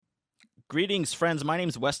Greetings, friends. My name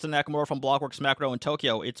is Weston Nakamura from Blockworks Macro in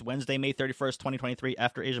Tokyo. It's Wednesday, May 31st, 2023,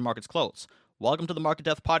 after Asian markets close. Welcome to the Market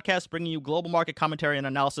Death Podcast, bringing you global market commentary and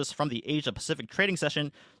analysis from the Asia-Pacific trading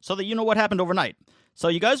session so that you know what happened overnight. So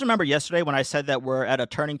you guys remember yesterday when I said that we're at a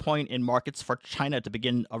turning point in markets for China to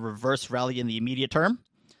begin a reverse rally in the immediate term?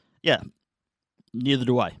 Yeah, neither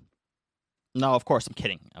do I. No, of course, I'm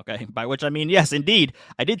kidding, okay? By which I mean, yes, indeed,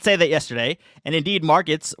 I did say that yesterday, and indeed,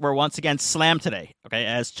 markets were once again slammed today, okay,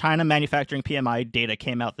 as China manufacturing PMI data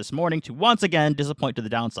came out this morning to once again disappoint to the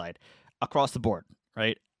downside across the board,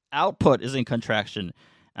 right? Output is in contraction,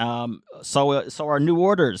 so are new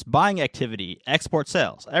orders, buying activity, export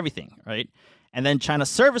sales, everything, right? And then China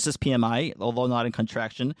services PMI, although not in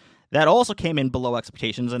contraction, that also came in below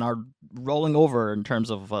expectations and are rolling over in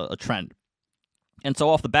terms of a trend. And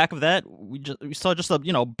so off the back of that, we saw just a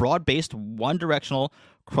broad-based, one-directional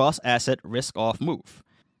cross-asset risk-off move.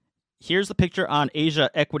 Here's the picture on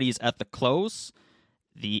Asia equities at the close.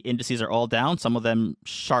 The indices are all down, some of them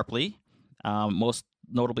sharply, most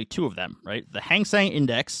notably two of them, right? The Hang Seng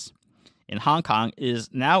Index in Hong Kong is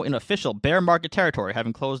now in official bear market territory,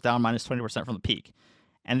 having closed down minus 20% from the peak.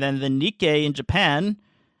 And then the Nikkei in Japan,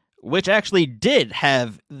 which actually did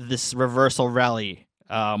have this reversal rally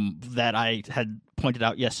that I had pointed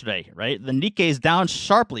out yesterday, right? The Nikkei is down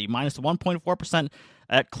sharply, minus 1.4%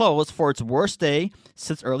 at close for its worst day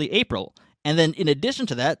since early April. And then in addition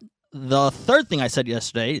to that, the third thing I said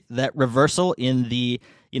yesterday, that reversal in the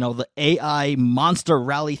AI monster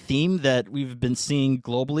rally theme that we've been seeing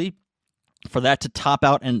globally, for that to top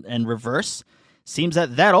out and reverse, seems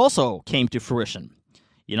that also came to fruition.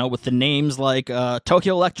 With the names like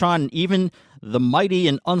Tokyo Electron and even the mighty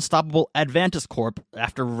and unstoppable Advantis Corp,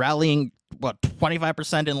 after rallying,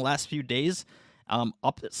 25% in the last few days,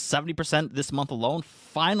 up 70% this month alone,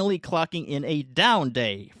 finally clocking in a down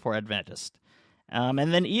day for Advantis.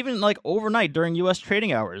 And then even overnight during U.S.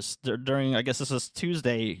 trading hours, during, I guess this is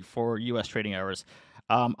Tuesday for U.S. trading hours,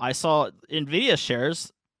 I saw NVIDIA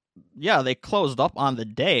shares, they closed up on the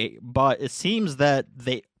day, but it seems that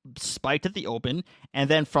they spiked at the open, and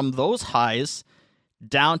then from those highs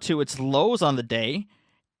down to its lows on the day,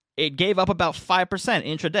 it gave up about 5%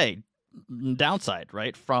 intraday downside,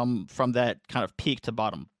 right, from that kind of peak to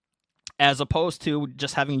bottom, as opposed to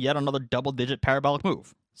just having yet another double-digit parabolic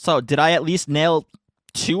move. So did I at least nail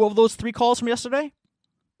two of those three calls from yesterday?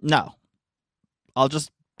 No. I'll just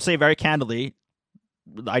say very candidly,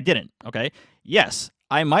 I didn't, okay? Yes,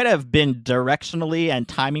 I might have been directionally and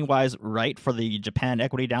timing-wise right for the Japan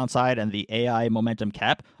equity downside and the AI momentum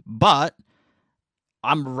cap, but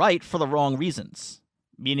I'm right for the wrong reasons,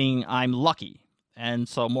 meaning I'm lucky. And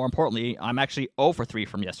so more importantly, I'm actually 0 for 3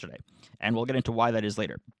 from yesterday, and we'll get into why that is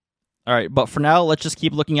later. All right, but for now, let's just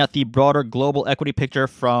keep looking at the broader global equity picture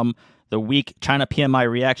from the weak China PMI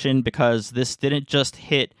reaction, because this didn't just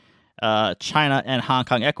hit China and Hong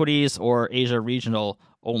Kong equities or Asia regional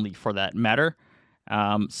only for that matter.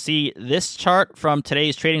 See this chart from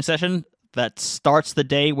today's trading session that starts the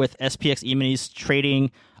day with SPX E-minis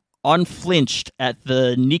trading unflinched at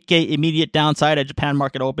the Nikkei immediate downside at Japan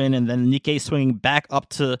market open, and then Nikkei swinging back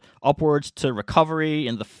upwards to recovery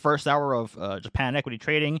in the first hour of Japan equity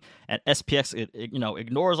trading, and SPX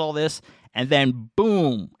ignores all this, and then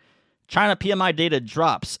boom, China PMI data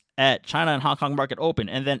drops at China and Hong Kong market open,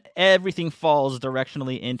 and then everything falls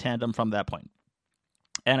directionally in tandem from that point.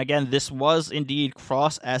 And again, this was indeed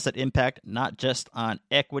cross-asset impact, not just on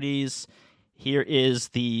equities. Here is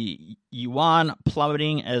the yuan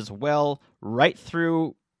plummeting as well, right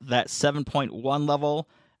through that 7.1 level.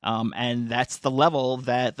 And that's the level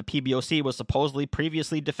that the PBOC was supposedly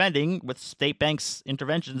previously defending with state banks'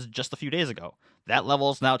 interventions just a few days ago. That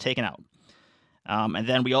level is now taken out. And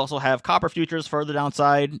then we also have copper futures further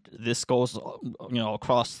downside. This goes,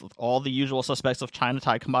 across all the usual suspects of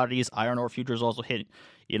China-tied commodities. Iron ore futures also hit,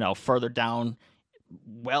 further down,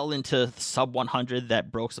 well into sub 100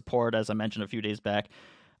 that broke support, as I mentioned a few days back.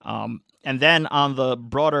 And then on the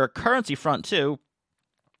broader currency front too,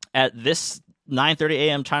 at this 9:30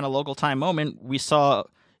 a.m. China local time moment, we saw,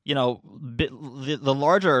 the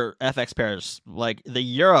larger FX pairs like the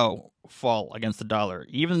euro fall against the dollar,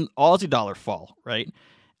 even Aussie dollar fall, right?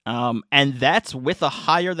 And that's with a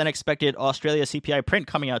higher than expected Australia CPI print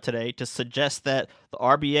coming out today to suggest that the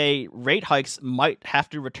RBA rate hikes might have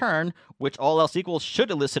to return, which all else equal should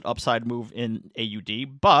elicit upside move in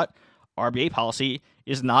AUD. But RBA policy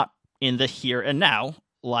is not in the here and now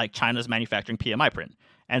like China's manufacturing PMI print.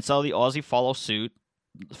 And so the Aussie follows suit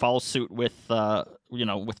with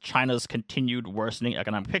with China's continued worsening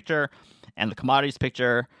economic picture and the commodities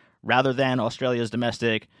picture, rather than Australia's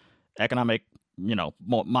domestic economic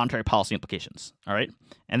monetary policy implications. All right.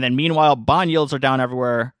 And then meanwhile, bond yields are down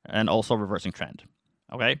everywhere and also reversing trend.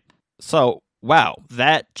 Okay. So, wow,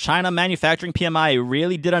 that China manufacturing PMI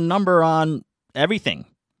really did a number on everything.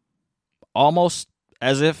 Almost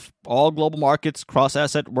as if all global markets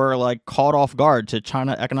cross-asset were like caught off guard to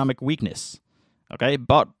China economic weakness. Okay,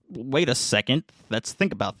 but wait a second. Let's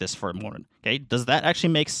think about this for a moment. Okay, does that actually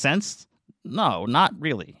make sense? No, not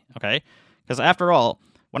really. Okay, because after all,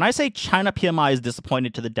 when I say China PMI is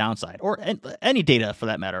disappointed to the downside, or any data for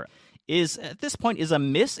that matter, at this point, is a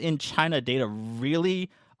miss in China data really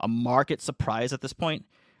a market surprise at this point?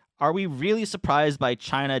 Are we really surprised by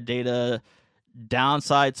China data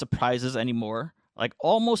downside surprises anymore? Like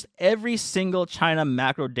almost every single China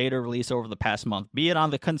macro data release over the past month, be it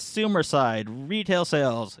on the consumer side, retail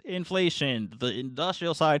sales, inflation, the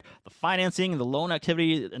industrial side, the financing, the loan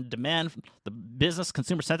activity and demand, the business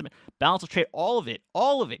consumer sentiment, balance of trade, all of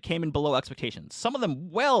it came in below expectations. Some of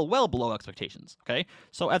them well below expectations. Okay,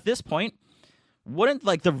 so at this point, wouldn't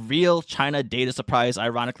like the real China data surprise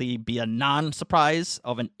ironically be a non-surprise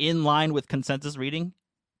of an in line with consensus reading?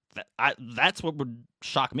 That's what would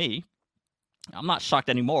shock me. I'm not shocked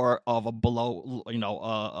anymore of a below,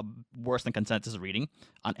 a worse than consensus reading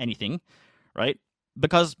on anything, right?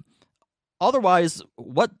 Because otherwise,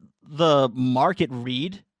 what the market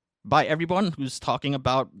read by everyone who's talking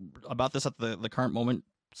about this at the current moment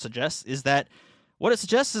suggests is that what it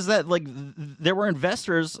suggests is that like there were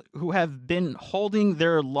investors who have been holding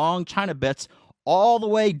their long China bets all the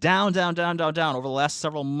way down over the last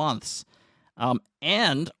several months,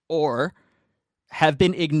 and or have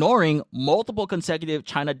been ignoring multiple consecutive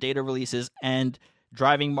China data releases and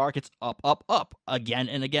driving markets up again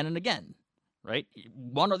and again and again, right?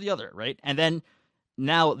 One or the other, right? And then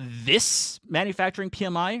now this manufacturing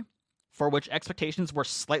PMI, for which expectations were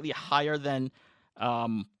slightly higher than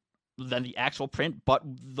the actual print, but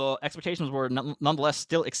the expectations were nonetheless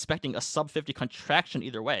still expecting a sub 50 contraction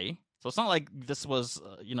either way. So it's not like this was,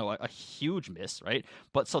 a huge miss, right?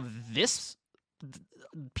 But so this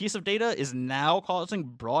piece of data is now causing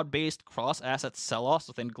broad-based cross-asset sell-offs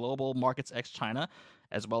within global markets ex-China,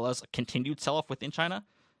 as well as a continued sell-off within China.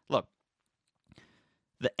 Look,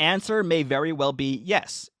 the answer may very well be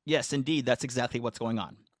yes. Yes, indeed, that's exactly what's going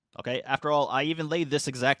on. Okay, after all, I even laid this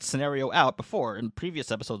exact scenario out before in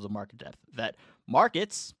previous episodes of Market Depth, that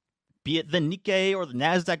markets, be it the Nikkei or the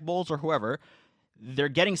NASDAQ bulls or whoever, they're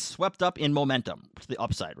getting swept up in momentum to the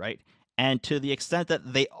upside, right? And to the extent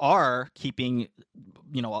that they are keeping,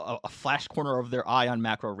 a flash corner of their eye on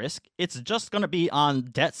macro risk, it's just going to be on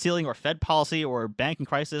debt ceiling or Fed policy or banking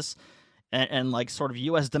crisis, and like sort of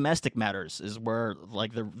U.S. domestic matters is where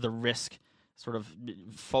like the risk sort of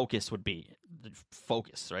focus would be.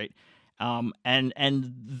 Focus, right?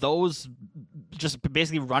 And those just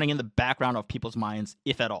basically running in the background of people's minds,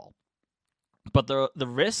 if at all. But the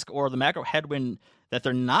risk or the macro headwind that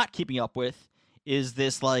they're not keeping up with is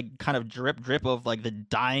this like kind of drip of like the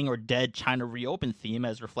dying or dead China reopen theme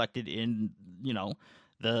as reflected in,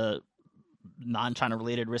 the non-China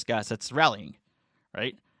related risk assets rallying,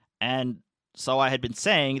 right? And so I had been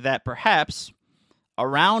saying that perhaps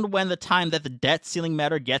around when the time that the debt ceiling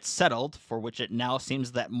matter gets settled, for which it now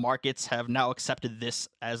seems that markets have now accepted this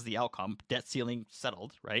as the outcome, debt ceiling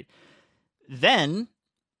settled, right? Then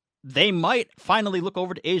they might finally look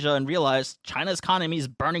over to Asia and realize China's economy is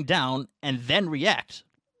burning down and then react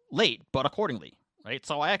late, but accordingly, right?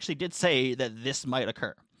 So I actually did say that this might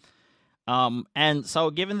occur. And so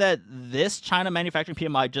given that this China manufacturing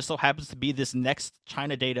PMI just so happens to be this next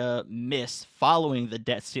China data miss following the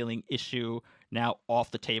debt ceiling issue now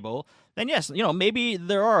off the table, then yes, maybe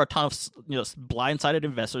there are a ton of, blindsided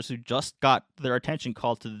investors who just got their attention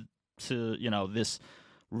called to this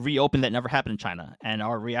reopen that never happened in China and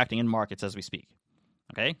are reacting in markets as we speak.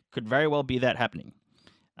 Okay? Could very well be that happening.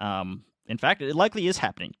 In fact, it likely is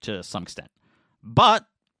happening to some extent. But,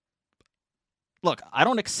 look, I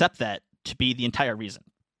don't accept that to be the entire reason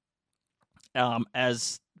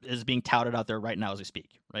as is being touted out there right now as we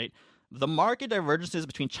speak, right? The market divergences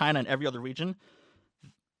between China and every other region,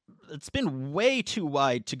 it's been way too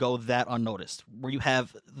wide to go that unnoticed, where you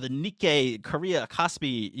have the Nikkei, Korea,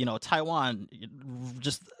 Kospi, Taiwan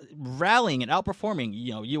just rallying and outperforming,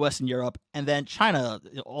 U.S. and Europe, and then China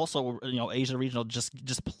also, Asia regional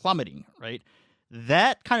just plummeting, right?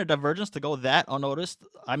 That kind of divergence to go that unnoticed,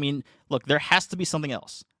 I mean, look, there has to be something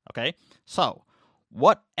else, okay? So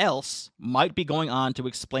what else might be going on to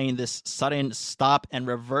explain this sudden stop and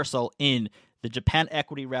reversal in the Japan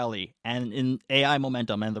equity rally and in AI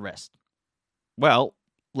momentum and the rest? Well,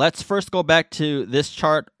 let's first go back to this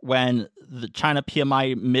chart when the China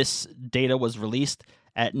PMI miss data was released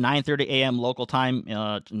at 9:30 a.m. local time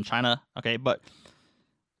in China. Okay, but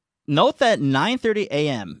note that 9:30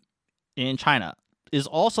 a.m. in China is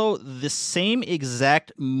also the same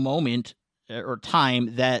exact moment or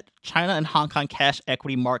time that China and Hong Kong cash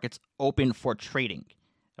equity markets open for trading.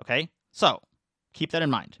 Okay, so keep that in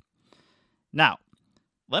mind. Now,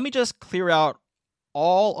 let me just clear out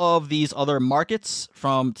all of these other markets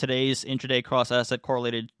from today's intraday cross-asset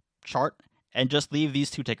correlated chart and just leave these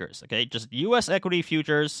two tickers, okay? Just U.S. equity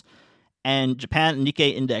futures and Japan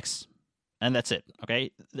Nikkei index, and that's it,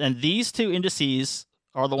 okay? And these two indices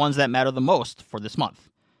are the ones that matter the most for this month.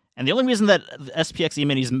 And the only reason that the SPX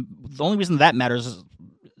E-minis, the only reason that matters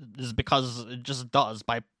is because it just does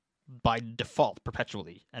by default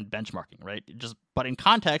perpetually and benchmarking, right? But in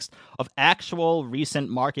context of actual recent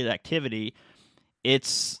market activity,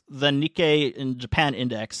 it's the Nikkei and Japan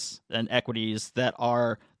index and equities that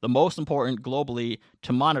are the most important globally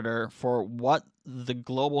to monitor for what the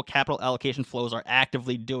global capital allocation flows are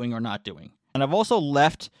actively doing or not doing. And I've also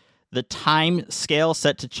left the time scale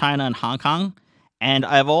set to China and Hong Kong, and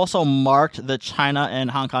I've also marked the China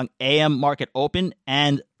and Hong Kong AM market open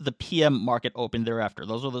and the PM market open thereafter.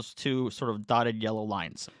 Those are those two sort of dotted yellow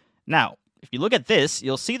lines. Now, if you look at this,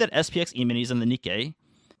 you'll see that SPX E-minis and the Nikkei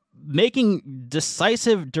making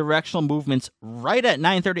decisive directional movements right at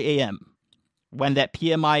 9:30 a.m. when that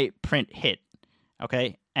PMI print hit,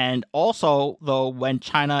 okay? And also, though, when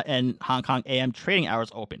China and Hong Kong AM trading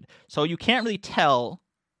hours opened. So you can't really tell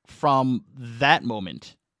from that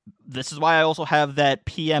moment. This is why I also have that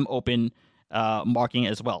PM open marking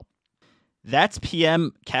as well. That's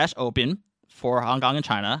PM cash open for Hong Kong and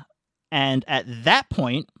China. And at that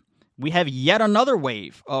point, we have yet another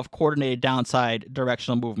wave of coordinated downside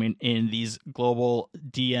directional movement in these global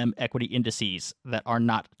DM equity indices that are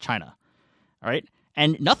not China. All right.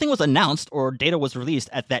 And nothing was announced or data was released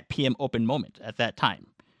at that PM open moment at that time,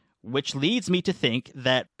 which leads me to think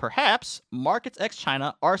that perhaps markets ex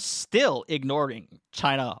China are still ignoring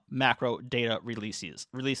China macro data releases.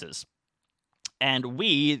 And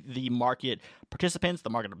we, the market participants, the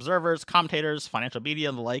market observers, commentators, financial media,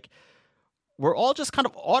 and the like, we're all just kind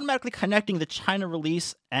of automatically connecting the China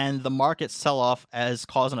release and the market sell-off as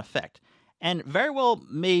cause and effect, and very well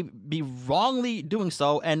may be wrongly doing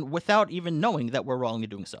so and without even knowing that we're wrongly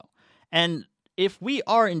doing so. And if we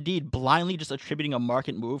are indeed blindly just attributing a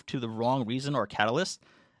market move to the wrong reason or catalyst,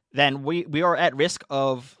 then we are at risk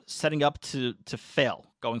of setting up to fail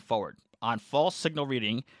going forward on false signal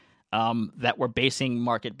reading that we're basing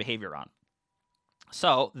market behavior on.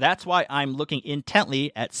 So that's why I'm looking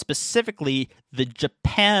intently at specifically the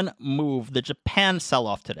Japan move, the Japan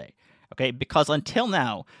sell-off today, okay? Because until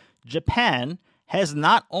now, Japan has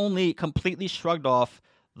not only completely shrugged off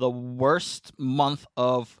the worst month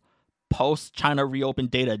of post-China reopen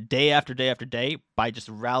data day after day after day by just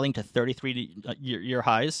rallying to 33-year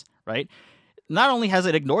highs, right? Not only has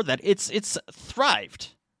it ignored that, it's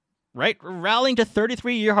thrived, right? Rallying to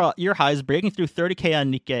 33-year highs, breaking through 30K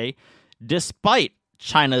on Nikkei, despite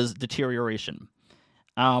China's deterioration,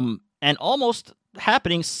 and almost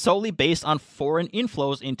happening solely based on foreign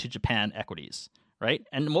inflows into Japan equities, right?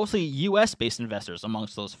 And mostly U.S.-based investors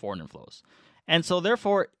amongst those foreign inflows. And so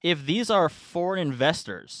therefore, if these are foreign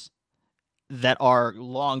investors that are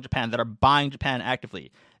long Japan, that are buying Japan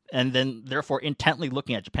actively, and then therefore intently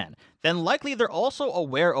looking at Japan, then likely they're also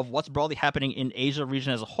aware of what's broadly happening in Asia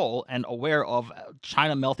region as a whole and aware of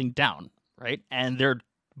China melting down, right? And they're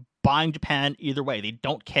buying Japan either way. They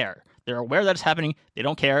don't care. They're aware that it's happening. They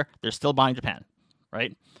don't care. They're still buying Japan,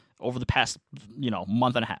 right? Over the past,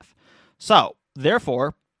 month and a half. So,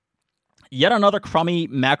 therefore, yet another crummy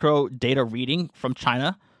macro data reading from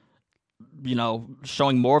China,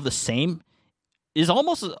 showing more of the same, is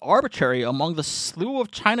almost arbitrary among the slew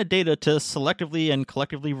of China data to selectively and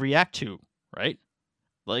collectively react to, right?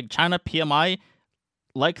 Like China PMI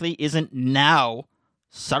likely isn't now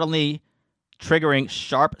suddenly triggering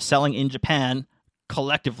sharp selling in Japan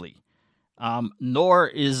collectively, nor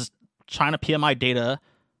is China PMI data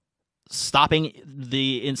stopping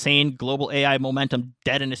the insane global AI momentum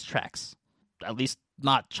dead in its tracks, at least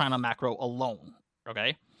not China macro alone,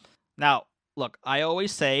 okay? Now, look, I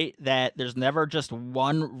always say that there's never just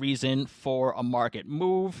one reason for a market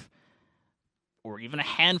move or even a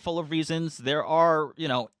handful of reasons. There are,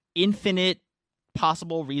 infinite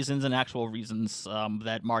possible reasons and actual reasons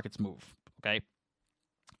that markets move. Okay.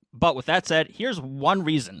 But with that said, here's one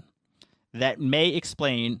reason that may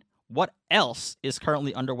explain what else is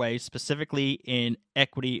currently underway, specifically in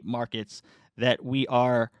equity markets, that we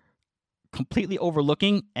are completely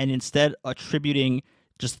overlooking and instead attributing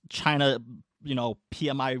just China,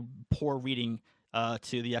 PMI poor reading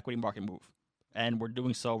to the equity market move. and we're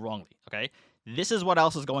doing so wrongly. Okay, this is what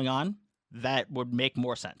else is going on that would make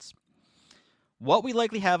more sense. What we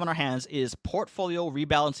likely have on our hands is portfolio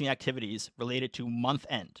rebalancing activities related to month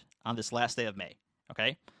end on this last day of May.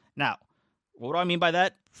 Okay, now what do I mean by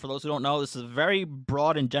that? For those who don't know, this is a very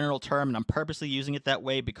broad and general term, and I'm purposely using it that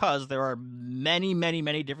way because there are many, many,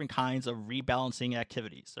 many different kinds of rebalancing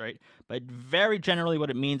activities, right? But very generally, what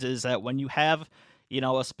it means is that when you have,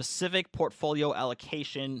 a specific portfolio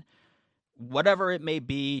allocation, whatever it may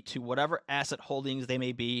be, to whatever asset holdings they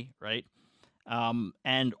may be, right?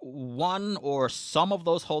 And one or some of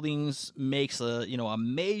those holdings makes a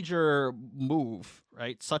major move,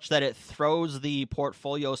 right, such that it throws the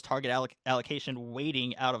portfolio's target allocation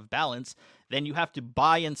weighting out of balance. Then you have to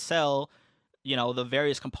buy and sell, the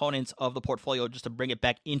various components of the portfolio just to bring it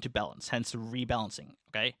back into balance. Hence rebalancing.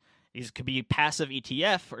 Okay. These could be passive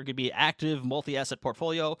ETF or it could be active multi-asset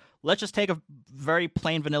portfolio. Let's just take a very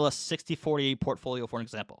plain vanilla 60-40 portfolio for an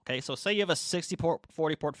example. Okay, so say you have a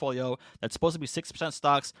 60-40 portfolio that's supposed to be 60%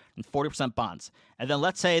 stocks and 40% bonds. And then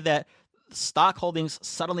let's say that stock holdings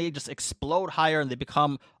suddenly just explode higher and they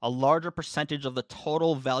become a larger percentage of the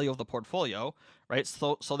total value of the portfolio, right?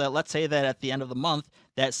 So that let's say that at the end of the month,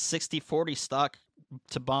 that 60-40 stock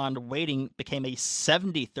to bond weighting became a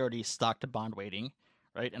 70-30 stock to bond weighting,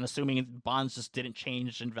 right? And assuming bonds just didn't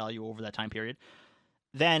change in value over that time period,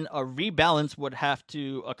 then a rebalance would have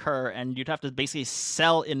to occur, and you'd have to basically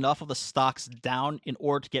sell enough of the stocks down in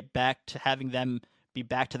order to get back to having them be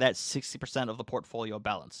back to that 60% of the portfolio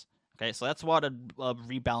balance. Okay, so that's what a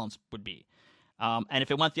rebalance would be. And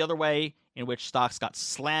if it went the other way, in which stocks got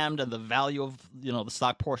slammed and the value of the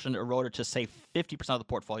stock portion eroded to say 50% of the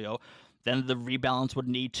portfolio, then the rebalance would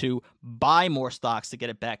need to buy more stocks to get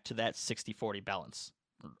it back to that 60-40 balance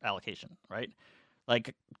allocation, right?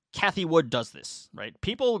 Like Cathie Wood does this, right?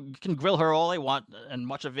 People can grill her all they want, and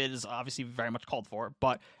much of it is obviously very much called for.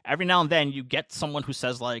 But every now and then, you get someone who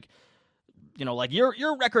says like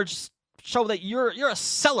your records show that you're a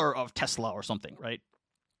seller of Tesla or something, right?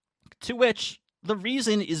 To which the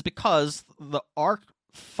reason is because the ARK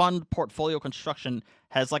fund portfolio construction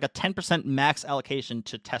has like a 10% max allocation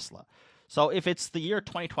to Tesla. So if it's the year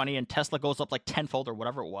 2020 and Tesla goes up like tenfold or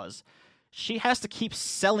whatever it was, she has to keep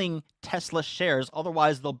selling Tesla shares.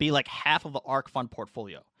 Otherwise, they'll be like half of the ARK fund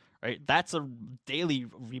portfolio, right? That's a daily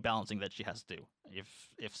rebalancing that she has to do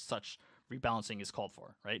if such rebalancing is called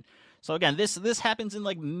for, right? So again, this happens in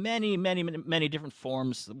like many, many, many different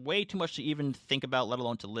forms. Way too much to even think about, let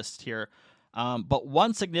alone to list here. But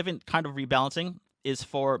one significant kind of rebalancing is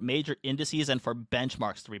for major indices and for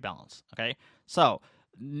benchmarks to rebalance, okay? So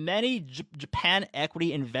many Japan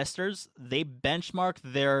equity investors, they benchmark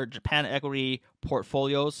their Japan equity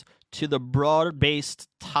portfolios to the broad-based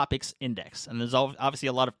topics index. And there's obviously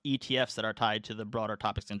a lot of ETFs that are tied to the broader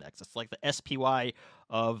topics index. It's like the SPY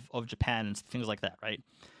of Japan and things like that, right?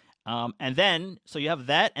 And then, so you have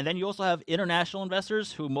that, and then you also have international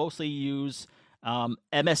investors who mostly use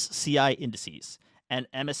MSCI indices. And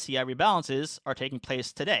MSCI rebalances are taking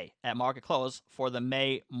place today at market close for the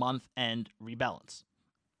May month-end rebalance.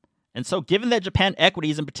 And so given that Japan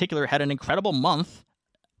equities in particular had an incredible month,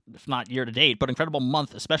 if not year to date, but incredible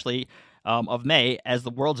month especially of May as the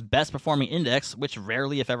world's best performing index, which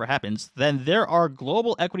rarely if ever happens, then there are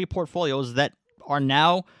global equity portfolios that are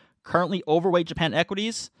now currently overweight Japan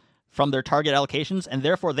equities from their target allocations, and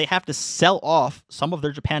therefore they have to sell off some of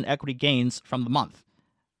their Japan equity gains from the month.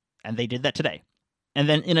 And they did that today. And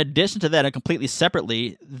then in addition to that, and completely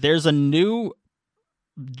separately, there's a new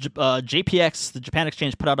JPX, the Japan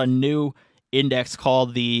Exchange, put out a new index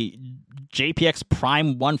called the JPX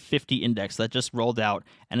Prime 150 Index that just rolled out,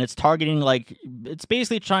 and it's targeting it's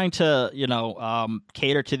basically trying to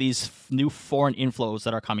cater to these new foreign inflows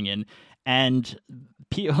that are coming in, and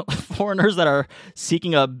foreigners that are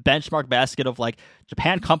seeking a benchmark basket of like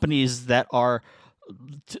Japan companies that are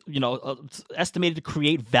estimated to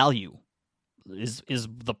create value is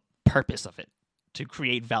the purpose of it, to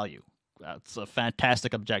create value. It's a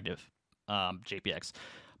fantastic objective, JPX.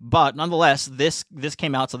 But nonetheless, this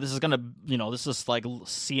came out, so this is gonna, this is like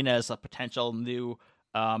seen as a potential new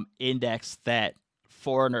index that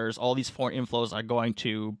foreigners, all these foreign inflows, are going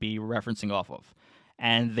to be referencing off of,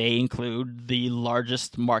 and they include the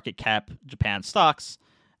largest market cap Japan stocks.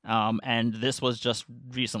 And this was just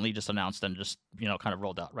recently just announced and just kind of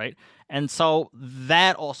rolled out, right? And so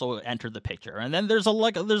that also entered the picture. And then there's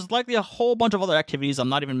likely a whole bunch of other activities I'm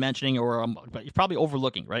not even mentioning, or but you're probably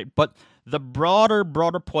overlooking, right? But the broader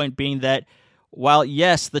point being that while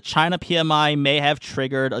yes, the China PMI may have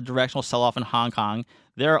triggered a directional sell-off in Hong Kong,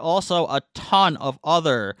 There are also a ton of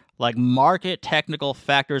other like market technical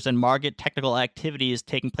factors and market technical activities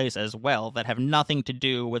taking place as well that have nothing to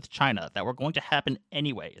do with China, that were going to happen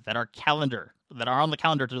anyway, that are on the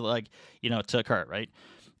calendar to occur, right?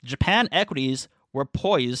 Japan equities were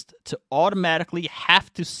poised to automatically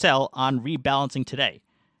have to sell on rebalancing today.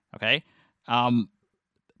 Okay?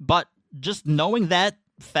 But just knowing that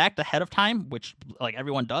fact ahead of time, which like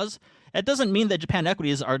everyone does, it doesn't mean that Japan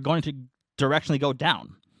equities are going to directionally go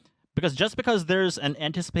down. Because just because there's an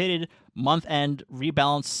anticipated month-end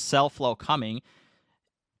rebalance sell flow coming,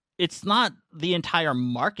 it's not the entire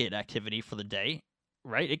market activity for the day,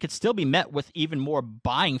 right? It could still be met with even more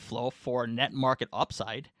buying flow for net market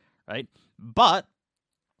upside, right? But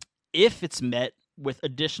if it's met with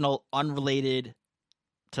additional unrelated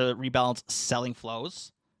to rebalance selling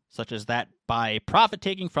flows, such as that by profit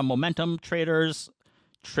taking from momentum traders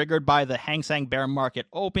triggered by the Hang Seng bear market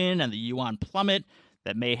open and the yuan plummet,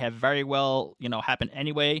 that may have very well, happened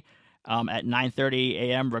anyway at 9:30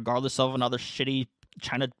 a.m., regardless of another shitty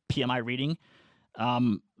China PMI reading.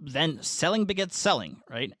 Then selling begets selling,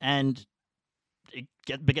 right? And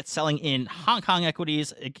it begets selling in Hong Kong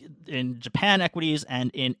equities, in Japan equities, and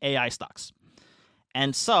in AI stocks.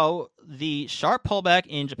 And so the sharp pullback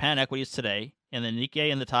in Japan equities today, in the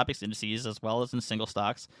Nikkei and the TOPIX indices, as well as in single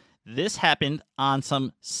stocks, this happened on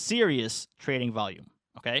some serious trading volume,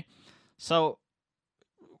 okay? So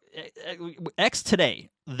X today,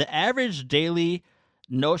 the average daily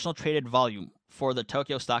notional traded volume for the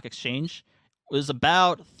Tokyo Stock Exchange was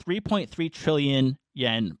about 3.3 trillion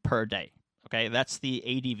yen per day. Okay, that's the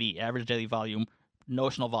ADV, average daily volume,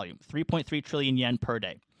 notional volume, 3.3 trillion yen per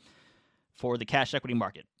day for the cash equity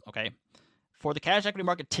market. Okay, for the cash equity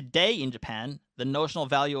market today in Japan, the notional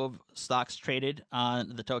value of stocks traded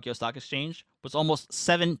on the Tokyo Stock Exchange was almost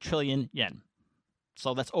 7 trillion yen.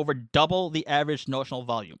 So that's over double the average notional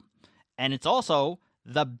volume. And it's also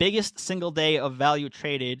the biggest single day of value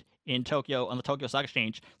traded in Tokyo on the Tokyo Stock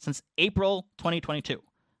Exchange since April 2022.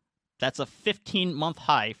 That's a 15-month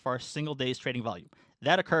high for a single day's trading volume.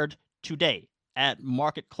 That occurred today at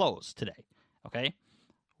market close today. Okay?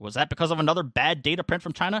 Was that because of another bad data print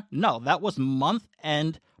from China? No, that was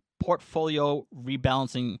month-end portfolio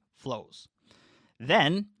rebalancing flows.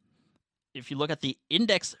 Then, if you look at the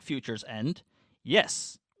index futures end,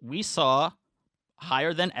 yes, we saw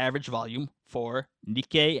higher than average volume for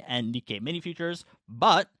Nikkei and Nikkei mini futures,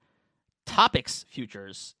 but TOPIX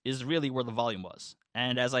futures is really where the volume was.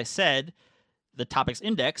 And as I said, the TOPIX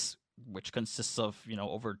index, which consists of,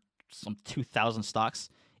 over some 2,000 stocks,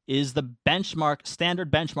 is the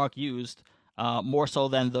standard benchmark used more so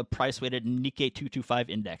than the price-weighted Nikkei 225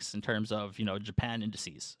 index in terms of, Japan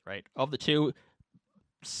indices, right? Of the two,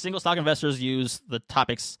 single stock investors use the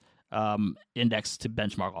TOPIX index to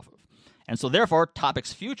benchmark off of. And so therefore,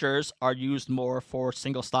 TOPIX futures are used more for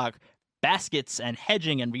single stock baskets and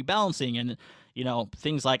hedging and rebalancing and,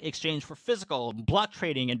 things like exchange for physical, block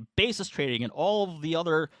trading and basis trading and all of the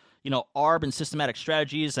other, ARB and systematic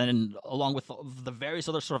strategies, and along with the various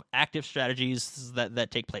other sort of active strategies that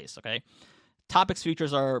take place, okay? TOPIX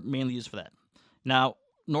futures are mainly used for that. Now,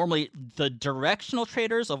 normally the directional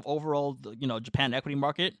traders of overall, Japan equity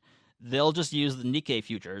market, they'll just use the Nikkei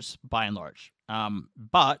futures by and large.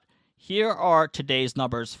 But here are today's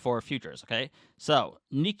numbers for futures, okay? So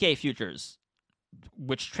Nikkei futures,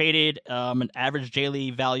 which traded an average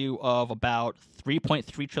daily value of about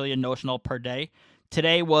 3.3 trillion notional per day,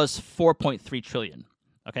 today was 4.3 trillion,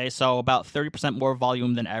 okay? So about 30% more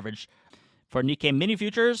volume than average. For Nikkei mini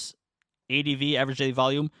futures, ADV, average daily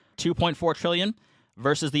volume, 2.4 trillion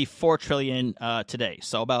versus the 4 trillion today.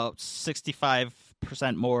 So about 65%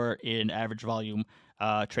 more in average volume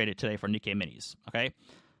traded today for Nikkei minis, okay?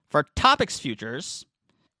 For TOPIX futures,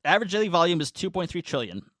 average daily volume is 2.3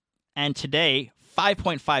 trillion, and today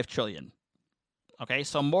 5.5 trillion. Okay,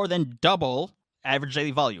 so more than double average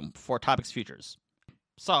daily volume for TOPIX futures.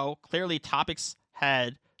 So clearly, TOPIX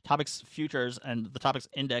futures and the TOPIX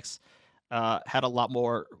index had a lot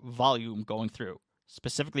more volume going through,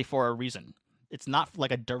 specifically for a reason. It's not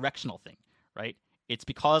like a directional thing, right? It's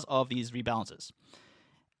because of these rebalances,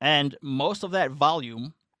 and most of that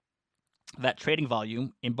volume, that trading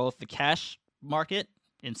volume in both the cash market,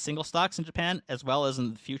 in single stocks in Japan, as well as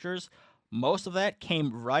in the futures, most of that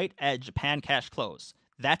came right at Japan cash close.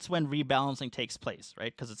 That's when rebalancing takes place,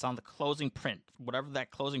 right? Because it's on the closing print, whatever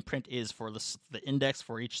that closing print is for the index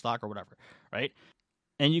for each stock or whatever, right?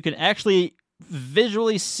 And you can actually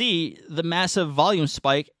visually see the massive volume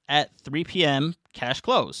spike at 3 p.m. cash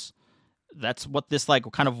close. That's what this like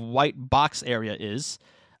kind of white box area is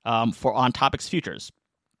for on TOPIX futures.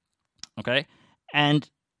 Okay, and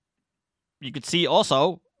you could see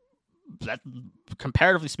also that,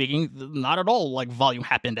 comparatively speaking, not at all like volume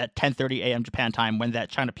happened at 10:30 a.m. Japan time when that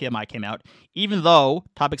China PMI came out, even though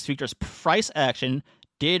Topix futures price action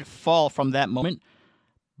did fall from that moment.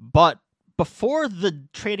 But before the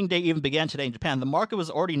trading day even began today in Japan, the market was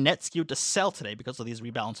already net skewed to sell today because of these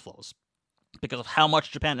rebalance flows, because of how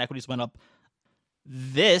much Japan equities went up.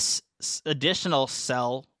 This additional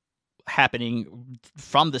sell happening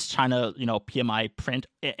from this China, PMI print,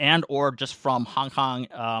 and or just from Hong Kong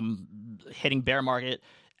hitting bear market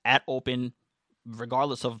at open,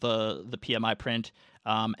 regardless of the PMI print,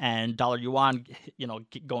 and dollar yuan,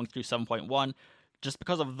 going through 7.1, just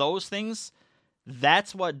because of those things,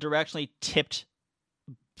 that's what directionally tipped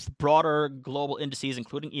broader global indices,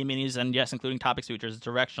 including E-minis and yes, including Topix futures,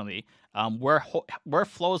 directionally, where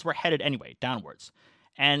flows were headed anyway, downwards.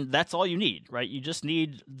 And that's all you need, right? You just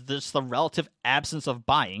need the relative absence of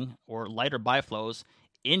buying or lighter buy flows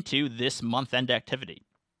into this month-end activity.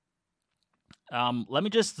 Let me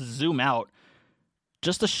just zoom out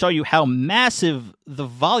just to show you how massive the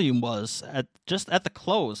volume was at the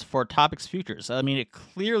close for Topix futures. I mean, it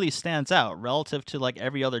clearly stands out relative to like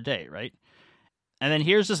every other day, right? And then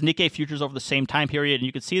here's just Nikkei futures over the same time period, and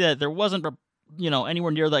you can see that there wasn't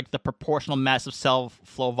anywhere near like the proportional massive sell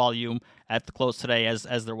flow volume at the close today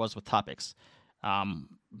as there was with Topix.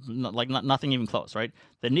 Nothing even close, right?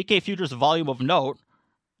 The Nikkei futures volume of note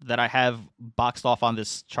that I have boxed off on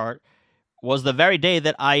this chart was the very day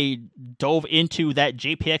that I dove into that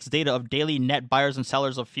JPX data of daily net buyers and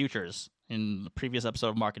sellers of futures in the previous episode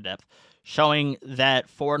of Market Depth, showing that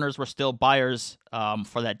foreigners were still buyers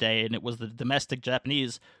for that day, and it was the domestic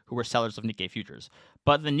Japanese who were sellers of Nikkei futures.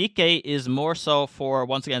 But the Nikkei is more so for,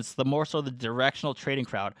 once again, it's more so the directional trading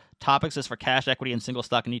crowd. Topix is for cash, equity, and single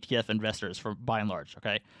stock and ETF investors, for by and large,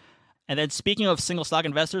 okay? And then speaking of single stock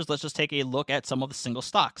investors, let's just take a look at some of the single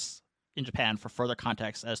stocks in Japan for further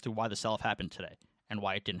context as to why the sell-off happened today and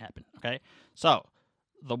why it didn't happen, okay? So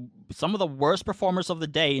some of the worst performers of the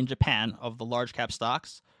day in Japan of the large cap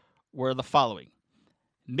stocks were the following: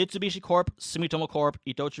 Mitsubishi Corp, Sumitomo Corp,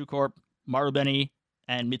 Itochu Corp, Marubeni,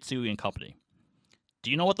 and Mitsui & Company.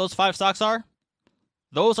 Do you know what those 5 stocks are?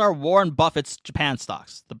 Those are Warren Buffett's Japan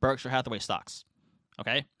stocks, the Berkshire Hathaway stocks,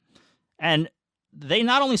 okay? And they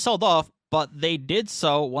not only sold off, but they did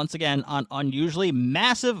so, once again, on unusually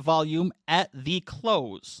massive volume at the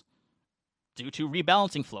close due to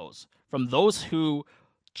rebalancing flows from those who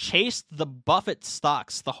chased the Buffett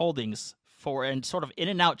stocks, the holdings, for and sort of in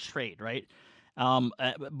and out trade, right?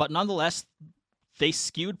 But nonetheless, they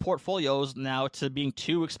skewed portfolios now to being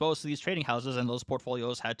too exposed to these trading houses, and those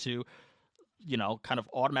portfolios had to, kind of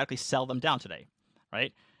automatically sell them down today,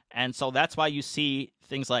 right? And so that's why you see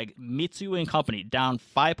things like Mitsui & Company down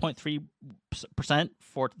 5.3%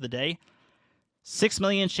 for the day, 6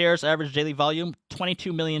 million shares average daily volume,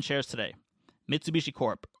 22 million shares today. Mitsubishi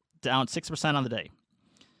Corp down 6% on the day,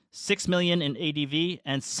 6 million in ADV,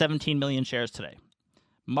 and 17 million shares today.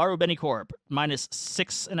 Marubeni Corp minus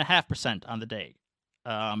 6.5% on the day.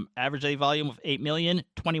 Average daily volume of 8 million,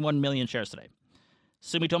 21 million shares today.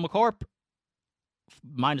 Sumitomo Corp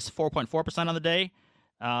minus 4.4% on the day.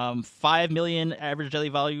 5 million average daily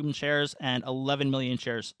volume shares and 11 million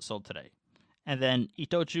shares sold today. And then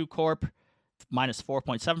Itochu Corp minus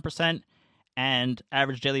 4.7% and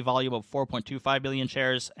average daily volume of 4.25 million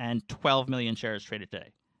shares and 12 million shares traded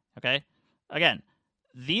today. Okay? Again,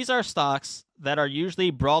 these are stocks that are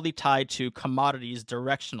usually broadly tied to commodities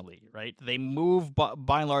directionally, right? They move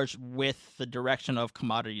by and large with the direction of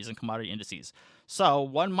commodities and commodity indices. So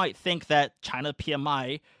one might think that China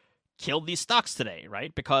PMI killed these stocks today,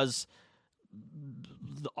 right? Because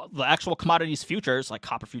the actual commodities futures, like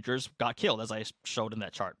copper futures, got killed, as I showed in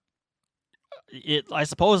that chart. I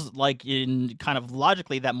suppose, like in kind of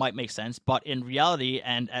logically, that might make sense, but in reality,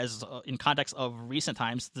 and as in context of recent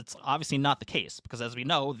times, that's obviously not the case, because as we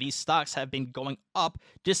know, these stocks have been going up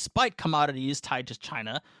despite commodities tied to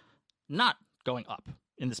China not going up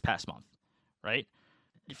in this past month, right?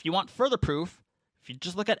 If you want further proof, if you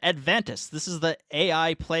just look at Advantis, this is the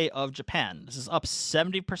AI play of Japan. This is up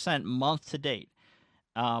 70% month to date.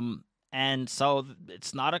 And so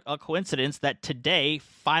it's not a coincidence that today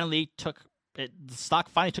the stock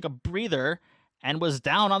finally took a breather and was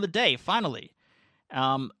down on the day, finally.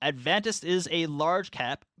 Advantis is a large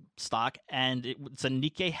cap stock, and it's a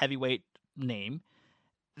Nikkei heavyweight name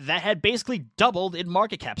that had basically doubled in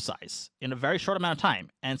market cap size in a very short amount of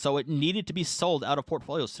time. And so it needed to be sold out of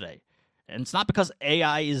portfolios today. And it's not because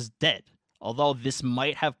AI is dead, although this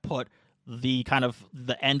might have put the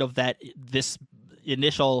end of this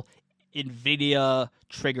initial NVIDIA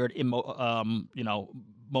triggered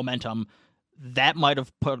momentum that might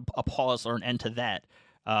have put a pause or an end to that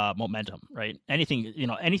momentum, right?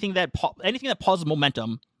 Anything that pauses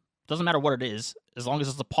momentum, doesn't matter what it is, as long as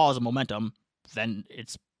it's a pause of momentum, then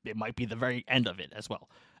it might be the very end of it as well.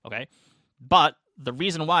 Okay, but the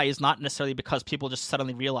reason why is not necessarily because people just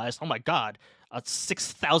suddenly realize, oh my god, a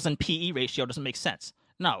 6,000 PE ratio doesn't make sense.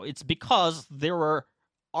 No, it's because there were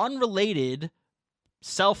unrelated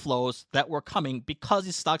sell flows that were coming because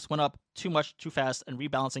these stocks went up too much, too fast, and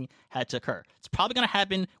rebalancing had to occur. It's probably going to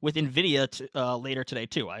happen with NVIDIA later today,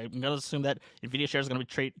 too. I'm going to assume that NVIDIA shares are going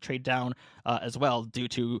to be trade down as well due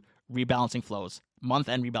to rebalancing flows,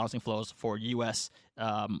 month-end rebalancing flows for U.S.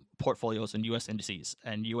 Portfolios and U.S. indices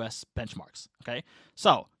and U.S. benchmarks. Okay,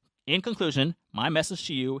 so in conclusion, my message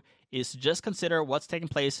to you is to just consider what's taking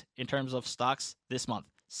place in terms of stocks this month.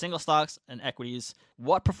 Single stocks and equities.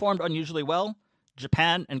 What performed unusually well?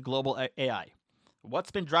 Japan and global AI.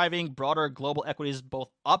 What's been driving broader global equities both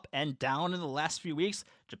up and down in the last few weeks?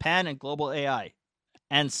 Japan and global AI.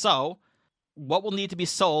 And so, what will need to be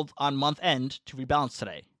sold on month end to rebalance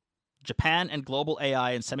today? Japan and global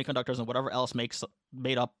AI and semiconductors and whatever else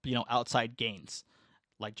made up, outside gains,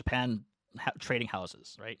 like Japan trading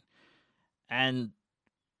houses, right? And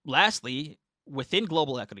lastly, within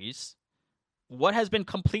global equities, what has been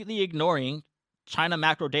completely ignoring China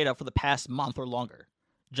macro data for the past month or longer?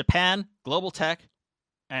 Japan, global tech,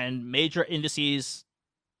 and major indices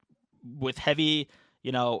with heavy,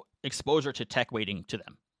 exposure to tech weighting to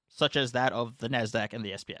them, such as that of the NASDAQ and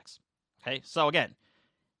the SPX. Okay, so again,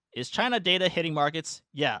 is China data hitting markets?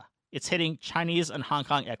 Yeah, it's hitting Chinese and Hong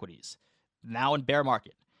Kong equities. Now in bear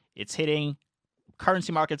market, it's hitting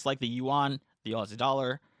currency markets like the yuan, the Aussie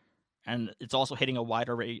dollar, and it's also hitting a wide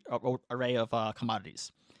array of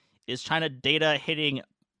commodities. Is China data hitting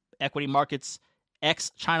equity markets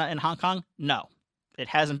ex-China and Hong Kong? No, it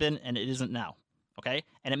hasn't been, and it isn't now. Okay,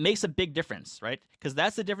 and it makes a big difference, right? Because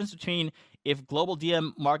that's the difference between if global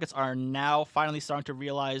DM markets are now finally starting to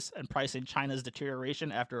realize and price in China's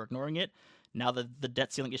deterioration after ignoring it, now that the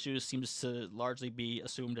debt ceiling issue seems to largely be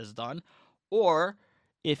assumed as done, or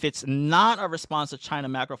if it's not a response to China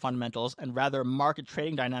macro fundamentals and rather market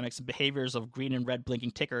trading dynamics and behaviors of green and red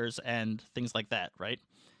blinking tickers and things like that, right?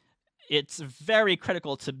 It's very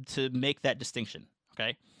critical to make that distinction,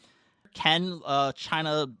 okay? Can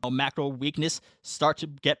China macro weakness start to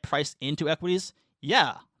get priced into equities?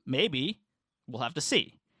 Yeah, maybe. We'll have to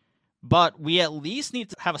see. But we at least need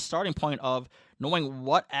to have a starting point of knowing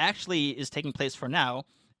what actually is taking place for now,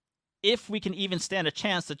 if we can even stand a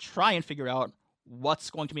chance to try and figure out what's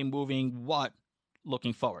going to be moving what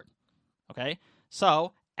looking forward. Okay?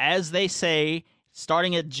 So, as they say,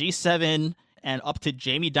 starting at G7 and up to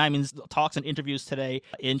Jamie Dimon's talks and interviews today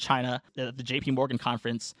in China at the JP Morgan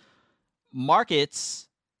conference, markets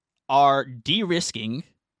are de-risking,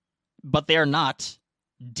 but they are not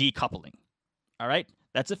decoupling. All right?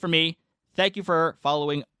 That's it for me. Thank you for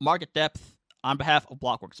following Market Depth. On behalf of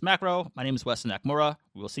Blockworks Macro, my name is Weston Nakamura.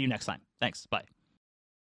 We will see you next time. Thanks. Bye.